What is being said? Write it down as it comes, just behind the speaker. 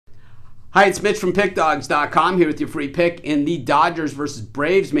Hi, it's Mitch from Pickdawgz.com here with your free pick in the Dodgers versus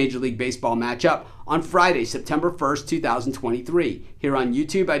Braves Major League Baseball matchup on Friday, September 1st, 2023. Here on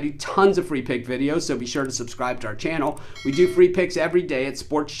YouTube, I do tons of free pick videos, so be sure to subscribe to our channel. We do free picks every day at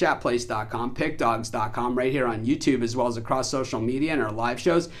sportschatplace.com, pickdawgz.com, right here on YouTube, as well as across social media and our live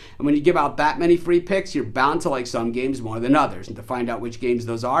shows. And when you give out that many free picks, you're bound to like some games more than others. And to find out which games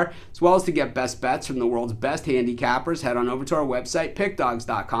those are, as well as to get best bets from the world's best handicappers, head on over to our website,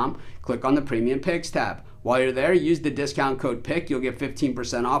 pickdawgz.com. Click on the Premium Picks tab. While you're there, use the discount code PICK. You'll get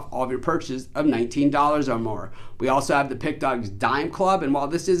 15% off all of your purchases of $19 or more. We also have the Pickdawgz Dime Club, and while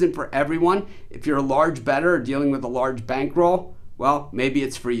this isn't for everyone, if you're a large bettor or dealing with a large bankroll, well, maybe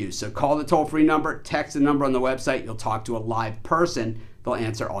it's for you. So call the toll-free number, text the number on the website. You'll talk to a live person. They'll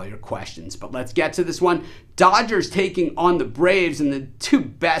answer all your questions. But let's get to this one. Dodgers taking on the Braves, and the two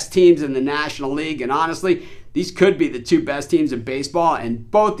best teams in the National League. And honestly, these could be the two best teams in baseball,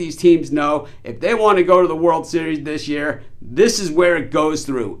 and both these teams know if they want to go to the World Series this year, this is where it goes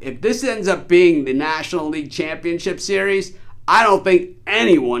through. If this ends up being the National League Championship Series, I don't think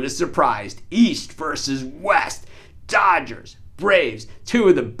anyone is surprised. East versus West, Dodgers, Braves, two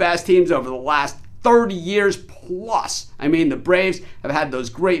of the best teams over the last 30 years plus. I mean, the Braves have had those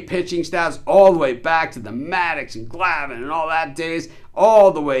great pitching staffs all the way back to the Maddox and Glavine and all that days,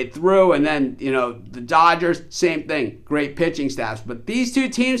 all the way through. And then, the Dodgers, same thing, great pitching staffs. But these two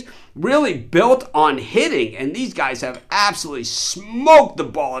teams really built on hitting, and these guys have absolutely smoked the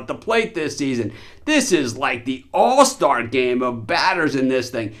ball at the plate this season. This is like the all-star game of batters in this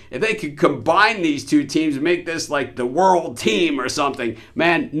thing. If they could combine these two teams and make this like the world team or something,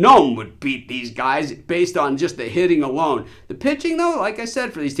 man, no one would beat these guys based on just the hitting alone. The pitching, though, like I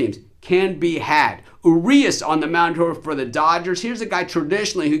said, for these teams, can be had. Urias on the mound for the Dodgers. Here's a guy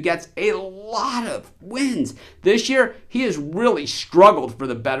traditionally who gets a lot of wins. This year, he has really struggled for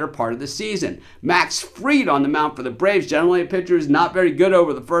the better part of the season. Max Fried on the mound for the Braves. Generally a pitcher who's not very good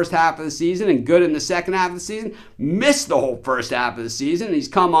over the first half of the season and good in the second half of the season. Missed the whole first half of the season. He's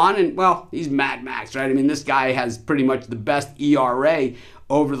come on and, well, he's Mad Max, right? I mean, this guy has pretty much the best ERA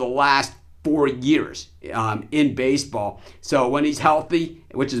over the last 4 years in baseball. So when he's healthy,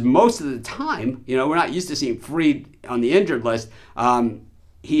 which is most of the time, we're not used to seeing Fried on the injured list,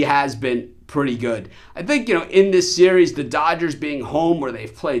 he has been pretty good. I think, in this series, the Dodgers being home where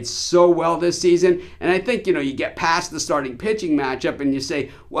they've played so well this season, and I think, you get past the starting pitching matchup and you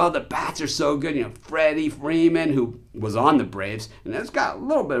say, well, the bats are so good. Freddie Freeman, who was on the Braves, and that's got a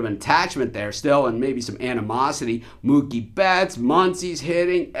little bit of an attachment there still and maybe some animosity. Mookie Betts, Muncy's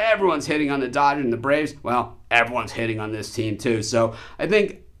hitting. Everyone's hitting on the Dodgers and the Braves. Well, everyone's hitting on this team too. So I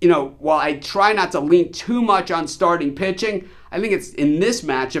think, while I try not to lean too much on starting pitching, I think it's in this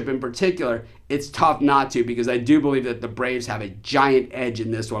matchup in particular, it's tough not to, because I do believe that the Braves have a giant edge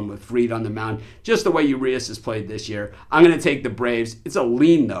in this one with Fried on the mound, just the way Urias has played this year. I'm going to take the Braves. It's a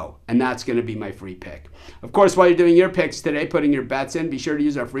lean, though, and that's going to be my free pick. Of course, while you're doing your picks today, putting your bets in, be sure to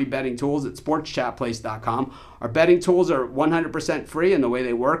use our free betting tools at sportschatplace.com. Our betting tools are 100% free, and the way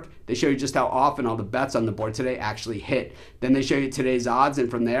they work, they show you just how often all the bets on the board today actually hit. Then they show you today's odds,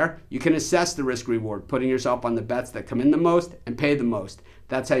 and from there, you can assess the risk-reward, putting yourself on the bets that come in the most and pay the most.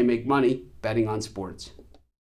 That's how you make money betting on sports.